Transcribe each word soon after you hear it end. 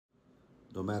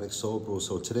Nomadic Soul Bro.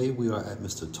 So today we are at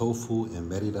Mr. Tofu in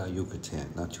Merida,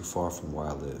 Yucatan, not too far from where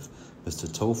I live.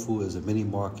 Mr. Tofu is a mini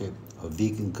market of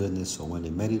vegan goodness, so when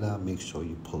in Merida, make sure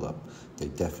you pull up. They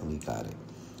definitely got it.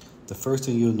 The first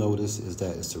thing you'll notice is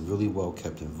that it's a really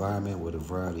well-kept environment with a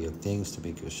variety of things to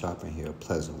make your shopping here a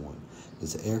pleasant one.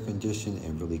 It's air-conditioned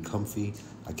and really comfy.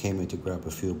 I came in to grab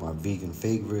a few of my vegan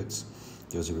favorites.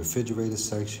 There's a refrigerated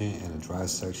section and a dry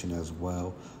section as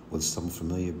well, with some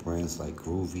familiar brands like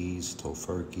Groovies,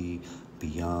 Tofurkey,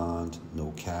 Beyond,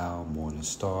 No Cow, Morning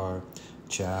Star,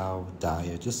 Chow,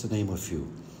 Daya, just to name a few.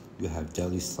 You have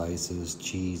deli slices,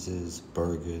 cheeses,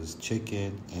 burgers,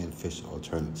 chicken, and fish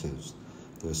alternatives.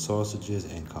 There's sausages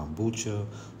and kombucha,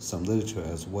 some literature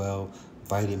as well,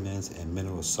 vitamins and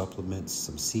mineral supplements,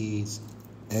 some seeds,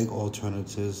 egg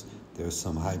alternatives. There's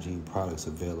some hygiene products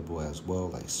available as well,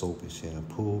 like soap and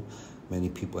shampoo. Many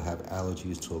people have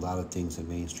allergies to a lot of things in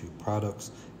mainstream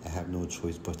products and have no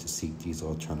choice but to seek these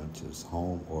alternatives,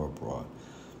 home or abroad.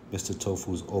 Mr.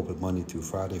 Tofu is open Monday through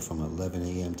Friday from 11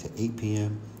 a.m. to 8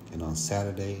 p.m. and on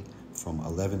Saturday from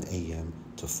 11 a.m.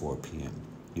 to 4 p.m.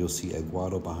 You'll see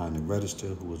Eduardo behind the register,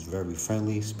 who is very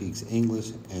friendly, speaks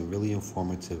English, and really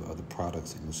informative of the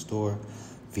products in the store,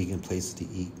 vegan places to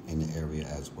eat in the area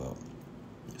as well.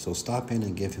 So stop in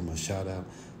and give him a shout out.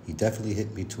 He definitely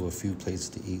hit me to a few places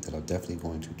to eat that I'm definitely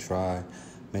going to try.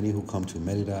 Many who come to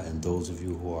Merida and those of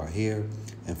you who are here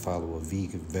and follow a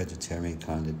vegan, vegetarian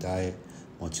kind of diet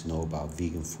want to know about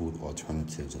vegan food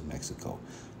alternatives in Mexico.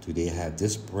 Do they have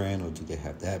this brand or do they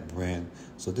have that brand?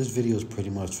 So this video is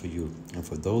pretty much for you. And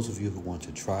for those of you who want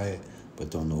to try it but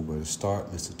don't know where to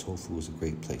start, Mr. Tofu is a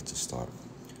great place to start.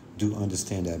 Do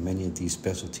understand that many of these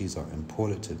specialties are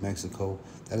imported to Mexico.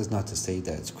 That is not to say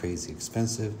that it's crazy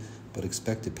expensive, but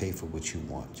expect to pay for what you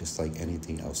want, just like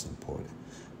anything else imported.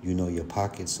 You know your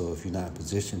pocket, so if you're not in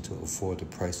position to afford the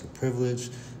price of privilege,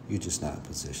 you're just not in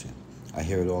position. I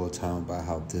hear it all the time about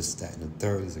how this, that, and the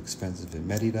third is expensive in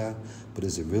Merida, but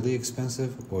is it really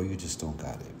expensive, or you just don't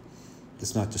got it?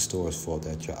 It's not the store's fault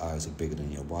that your eyes are bigger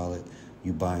than your wallet.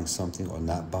 You buying something or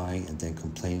not buying and then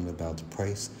complaining about the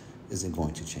price isn't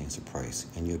going to change the price,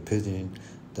 and your opinion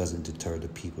doesn't deter the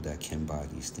people that can buy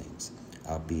these things,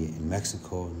 albeit in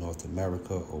Mexico, North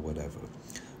America, or whatever.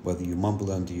 Whether you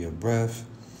mumble under your breath,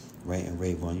 rant and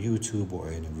rave on YouTube,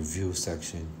 or in a review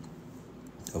section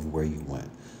of where you went.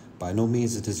 By no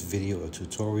means is this video a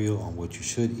tutorial on what you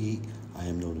should eat. I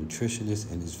am no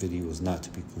nutritionist, and this video is not to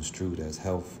be construed as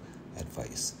health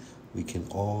advice. We can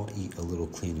all eat a little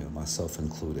cleaner, myself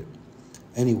included.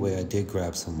 Anyway, I did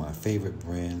grab some of my favorite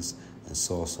brands and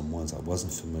saw some ones I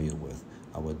wasn't familiar with.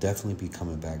 I will definitely be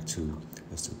coming back to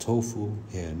Mr. Tofu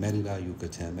here in Merida,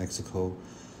 Yucatan, Mexico.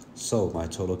 So my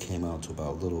total came out to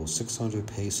about little 600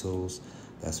 pesos.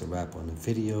 That's a wrap on the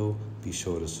video. Be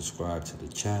sure to subscribe to the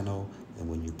channel, and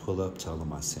when you pull up, tell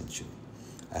them I sent you.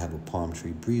 I have a palm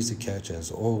tree breeze to catch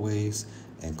as always,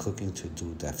 and cooking to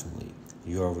do definitely.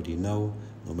 You already know,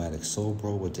 Nomadic Soul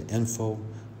Bro with the info.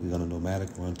 We're going to Nomadic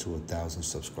run to 1,000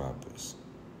 subscribers.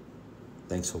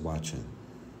 Thanks for watching.